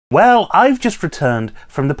Well, I've just returned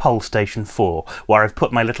from the poll station 4, where I've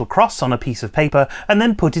put my little cross on a piece of paper and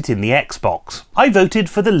then put it in the Xbox. I voted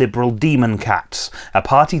for the Liberal Demon Cats, a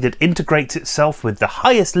party that integrates itself with the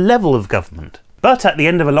highest level of government. But at the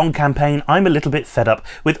end of a long campaign, I'm a little bit fed up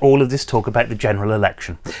with all of this talk about the general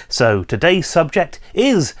election. So today's subject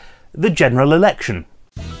is the general election.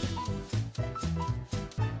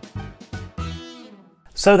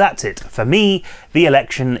 So that's it. For me, the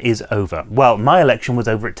election is over. Well, my election was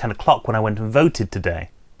over at 10 o'clock when I went and voted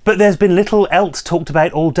today. But there's been little else talked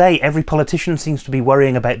about all day. Every politician seems to be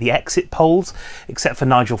worrying about the exit polls, except for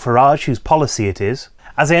Nigel Farage, whose policy it is.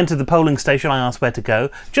 As I entered the polling station, I asked where to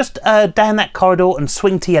go. Just down that corridor and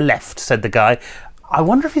swing to your left, said the guy. I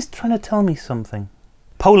wonder if he's trying to tell me something.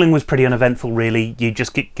 Polling was pretty uneventful, really. You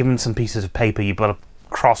just get given some pieces of paper, you've got to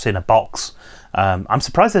cross in a box. I'm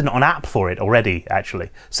surprised there's not an app for it already, actually.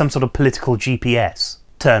 Some sort of political GPS.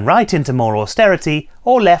 Turn right into more austerity,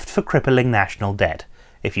 or left for crippling national debt.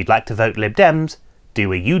 If you'd like to vote Lib Dems,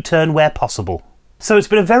 do a U-turn where possible. So it's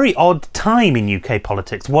been a very odd time in UK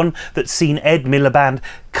politics, one that's seen Ed Miliband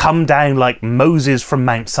come down like Moses from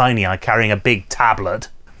Mount Sinai carrying a big tablet.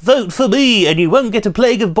 Vote for me and you won't get a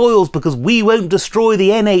plague of boils because we won't destroy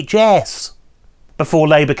the NHS. Before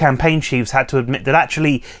Labour campaign chiefs had to admit that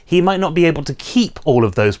actually he might not be able to keep all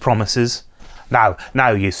of those promises.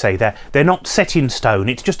 Now you say they're not set in stone,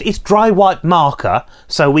 it's dry white marker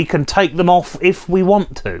so we can take them off if we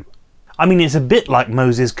want to. I mean, it's a bit like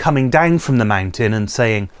Moses coming down from the mountain and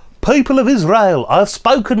saying, "People of Israel, I have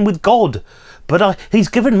spoken with God, but he's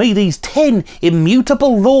given me these 10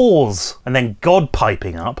 immutable laws." And then God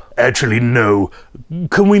piping up, "Actually, no.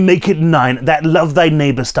 Can we make it 9? That love thy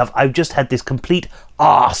neighbour stuff. I've just had this complete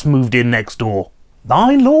arse moved in next door."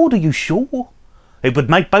 9, Lord, are you sure? It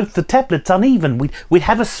would make both the tablets uneven. We'd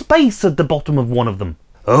have a space at the bottom of one of them.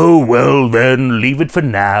 Oh, well then, leave it for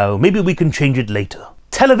now. Maybe we can change it later.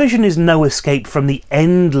 Television is no escape from the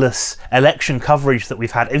endless election coverage that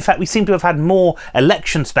we've had. In fact, we seem to have had more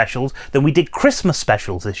election specials than we did Christmas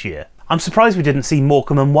specials this year. I'm surprised we didn't see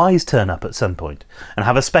Morecambe and Wise turn up at some point and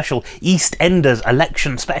have a special EastEnders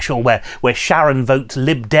election special where Sharon votes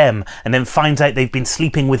Lib Dem and then finds out they've been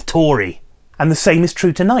sleeping with Tory. And the same is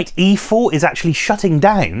true tonight. E4 is actually shutting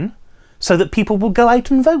down so that people will go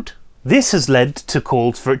out and vote. This has led to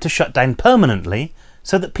calls for it to shut down permanently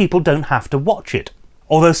so that people don't have to watch it.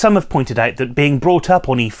 Although some have pointed out that being brought up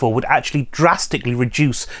on E4 would actually drastically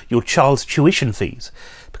reduce your child's tuition fees,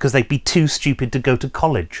 because they'd be too stupid to go to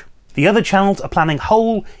college. The other channels are planning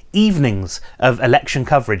whole evenings of election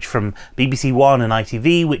coverage from BBC One and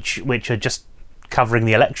ITV, which are just covering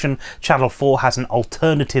the election. Channel 4 has an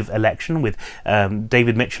alternative election with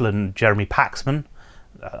David Mitchell and Jeremy Paxman.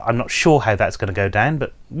 I'm not sure how that's going to go down,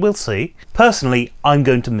 but we'll see. Personally, I'm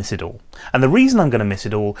going to miss it all. And the reason I'm going to miss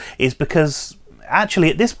it all is because actually,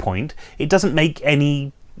 at this point, it doesn't make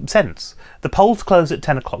any sense. The polls close at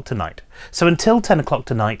 10 o'clock tonight. So until 10 o'clock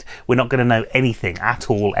tonight, we're not going to know anything at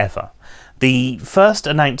all, ever. The first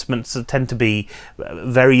announcements tend to be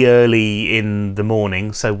very early in the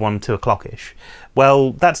morning, so 1, 2 o'clock-ish.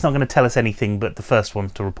 Well, that's not going to tell us anything but the first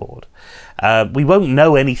ones to report. We won't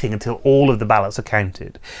know anything until all of the ballots are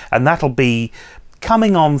counted. And that'll be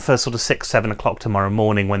coming on for sort of 6, 7 o'clock tomorrow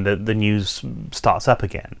morning when the news starts up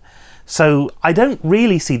again. So I don't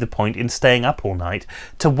really see the point in staying up all night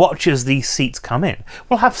to watch as these seats come in.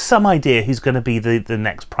 We'll have some idea who's going to be the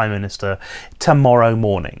next Prime Minister tomorrow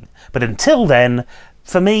morning. But until then,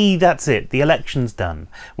 for me, that's it. The election's done.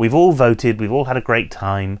 We've all voted. We've all had a great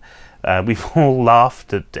time. We've all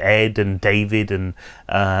laughed at Ed and David and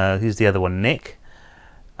who's the other one? Nick.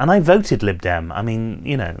 And I voted Lib Dem. I mean,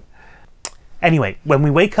 you know. Anyway, when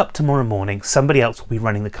we wake up tomorrow morning, somebody else will be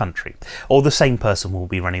running the country. Or the same person will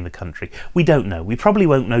be running the country. We don't know. We probably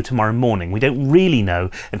won't know tomorrow morning. We don't really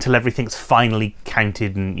know until everything's finally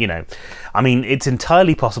counted and, you know. I mean, it's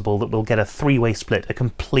entirely possible that we'll get a three-way split, a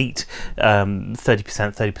complete 30%,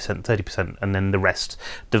 30%, 30%, and then the rest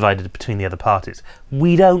divided between the other parties.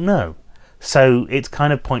 We don't know. So it's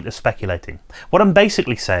kind of pointless speculating. What I'm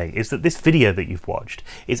basically saying is that this video that you've watched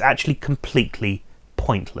is actually completely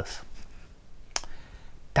pointless.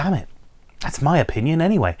 Damn it. That's my opinion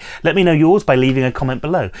anyway. Let me know yours by leaving a comment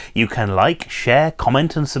below. You can like, share,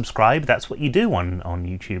 comment and subscribe. That's what you do on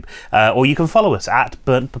YouTube. Or you can follow us at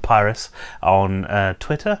Burnt Papyrus on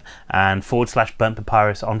Twitter and /Burnt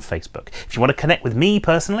Papyrus on Facebook. If you want to connect with me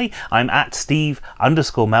personally, I'm at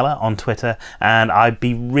Steve_Mellor on Twitter, and I'd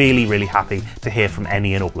be really, really happy to hear from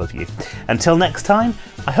any and all of you. Until next time,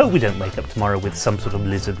 I hope we don't wake up tomorrow with some sort of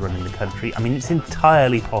lizard running the country. I mean, it's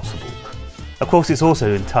entirely possible. Of course, it's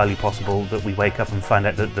also entirely possible that we wake up and find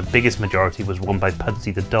out that the biggest majority was won by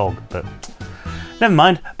Pudsey the dog, but never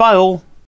mind. Bye all!